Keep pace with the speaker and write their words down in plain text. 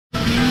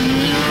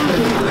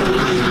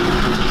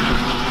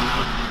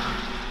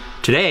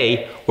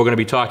Today, we're going to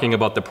be talking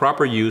about the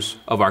proper use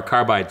of our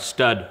Carbide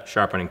stud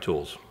sharpening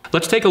tools.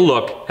 Let's take a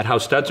look at how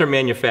studs are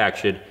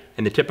manufactured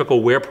and the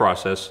typical wear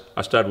process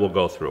a stud will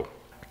go through.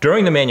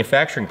 During the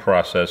manufacturing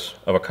process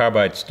of a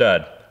Carbide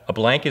stud, a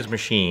blank is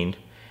machined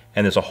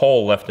and there's a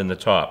hole left in the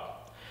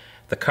top.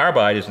 The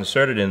Carbide is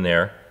inserted in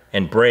there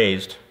and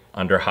brazed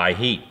under high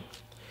heat.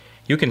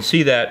 You can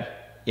see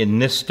that in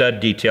this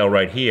stud detail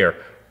right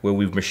here, where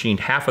we've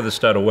machined half of the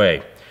stud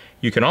away.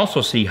 You can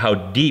also see how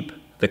deep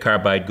the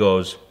Carbide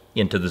goes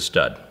into the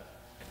stud.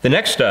 The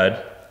next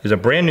stud is a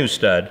brand new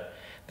stud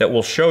that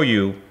will show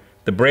you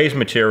the braze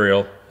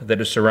material that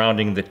is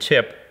surrounding the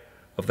tip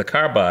of the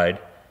Carbide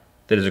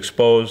that is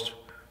exposed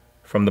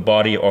from the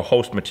body or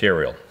host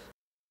material.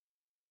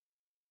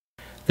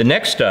 The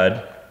next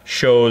stud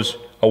shows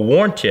a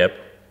worn tip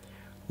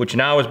which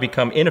now has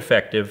become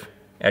ineffective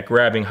at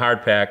grabbing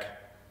hardpack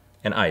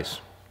and ice.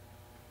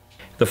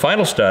 The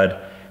final stud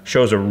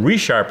shows a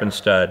resharpened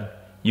stud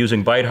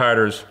using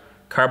Biteharder's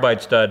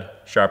Carbide stud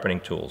sharpening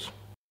tools.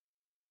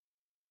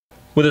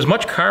 With as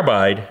much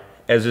Carbide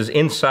as is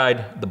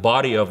inside the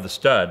body of the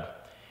stud,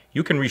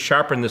 you can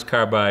resharpen this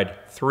Carbide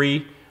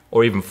 3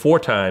 or even 4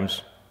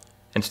 times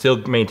and still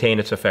maintain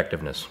its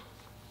effectiveness.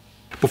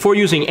 Before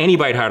using any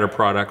Biteharder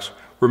products,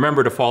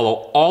 remember to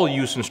follow all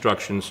use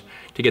instructions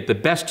to get the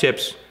best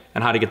tips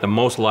on how to get the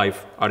most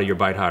life out of your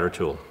Biteharder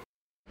tool.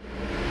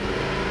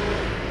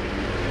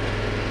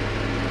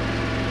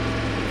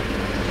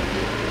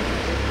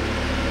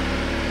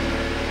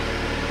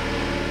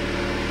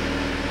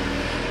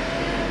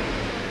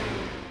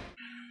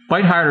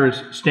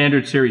 Biteharder's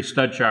standard series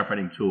stud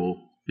sharpening tool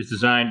is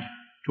designed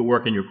to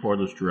work in your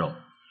cordless drill.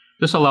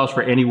 This allows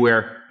for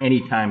anywhere,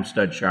 anytime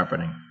stud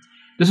sharpening.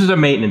 This is a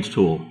maintenance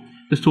tool.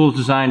 This tool is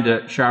designed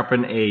to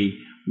sharpen a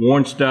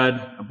worn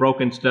stud, a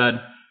broken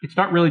stud. It's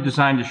not really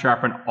designed to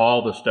sharpen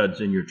all the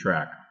studs in your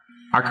track.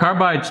 Our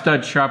Carbide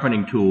stud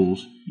sharpening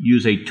tools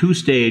use a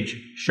 2-stage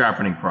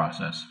sharpening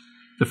process.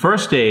 The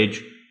first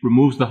stage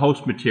removes the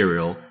host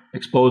material,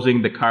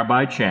 exposing the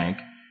Carbide shank,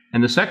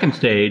 and the second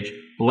stage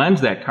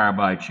blends that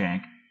Carbide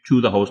shank to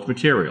the host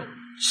material.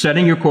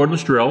 Setting your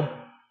cordless drill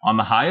on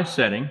the highest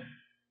setting,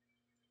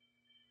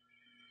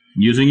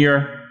 using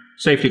your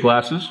safety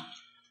glasses,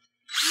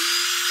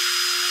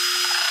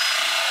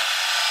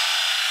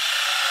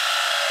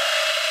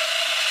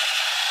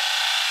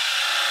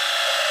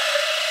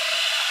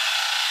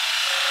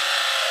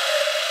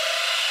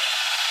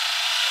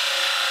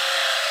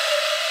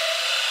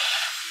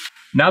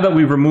 now that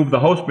we've removed the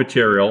host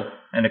material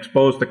and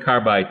exposed the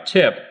Carbide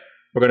tip,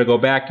 we're going to go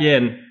back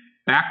in,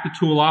 back the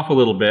tool off a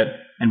little bit,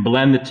 and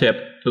blend the tip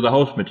to the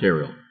host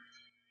material.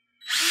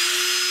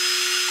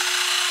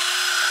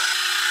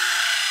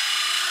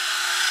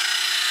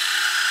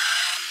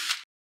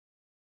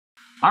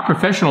 Our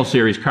professional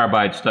series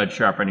Carbide stud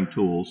sharpening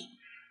tools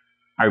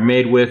are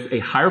made with a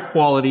higher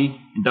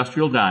quality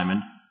industrial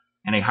diamond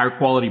and a higher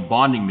quality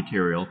bonding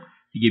material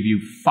to give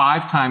you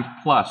 5 times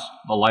plus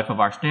the life of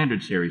our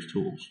standard series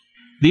tools.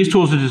 These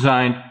tools are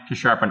designed to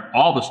sharpen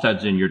all the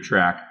studs in your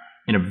track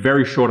in a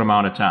very short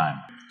amount of time.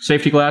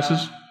 Safety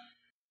glasses.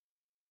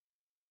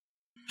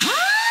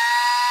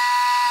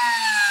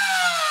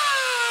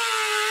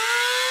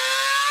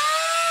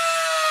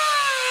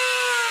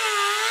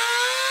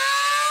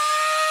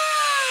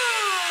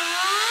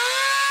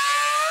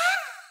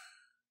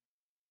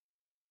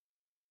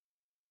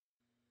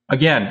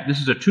 Again, this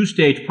is a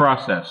 2-stage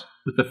process,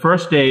 with the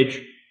first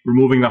stage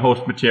removing the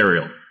host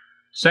material.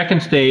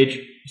 Second stage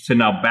is to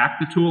now back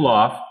the tool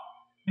off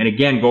and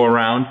again go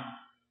around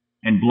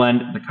and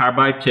blend the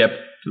Carbide tip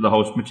to the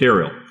host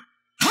material.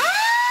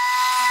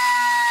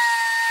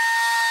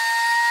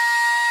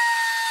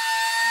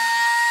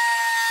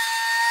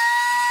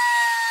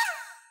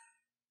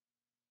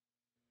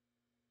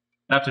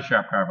 That's a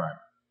sharp Carbide.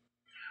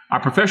 Our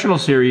professional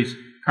series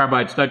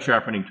Carbide stud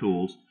sharpening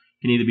tools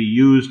can either be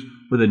used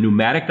with a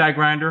pneumatic die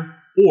grinder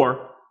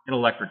or an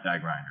electric die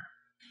grinder.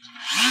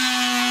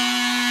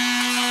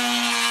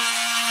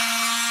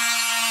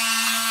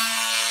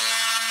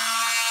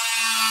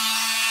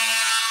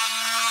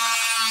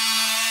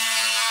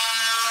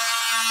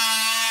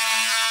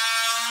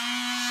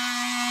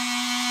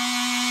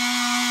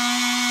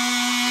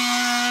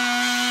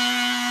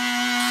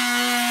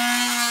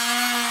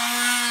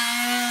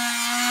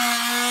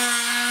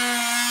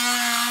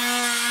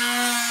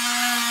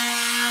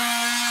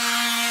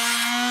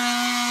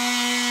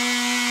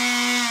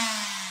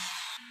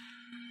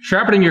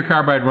 Sharpening your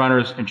Carbide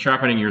runners and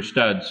sharpening your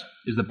studs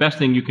is the best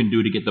thing you can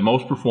do to get the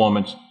most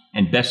performance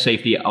and best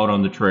safety out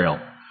on the trail.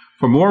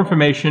 For more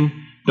information,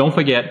 don't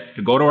forget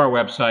to go to our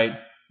website,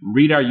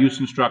 read our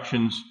use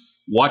instructions,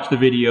 watch the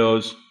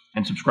videos,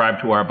 and subscribe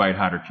to our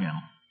Biteharder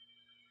channel.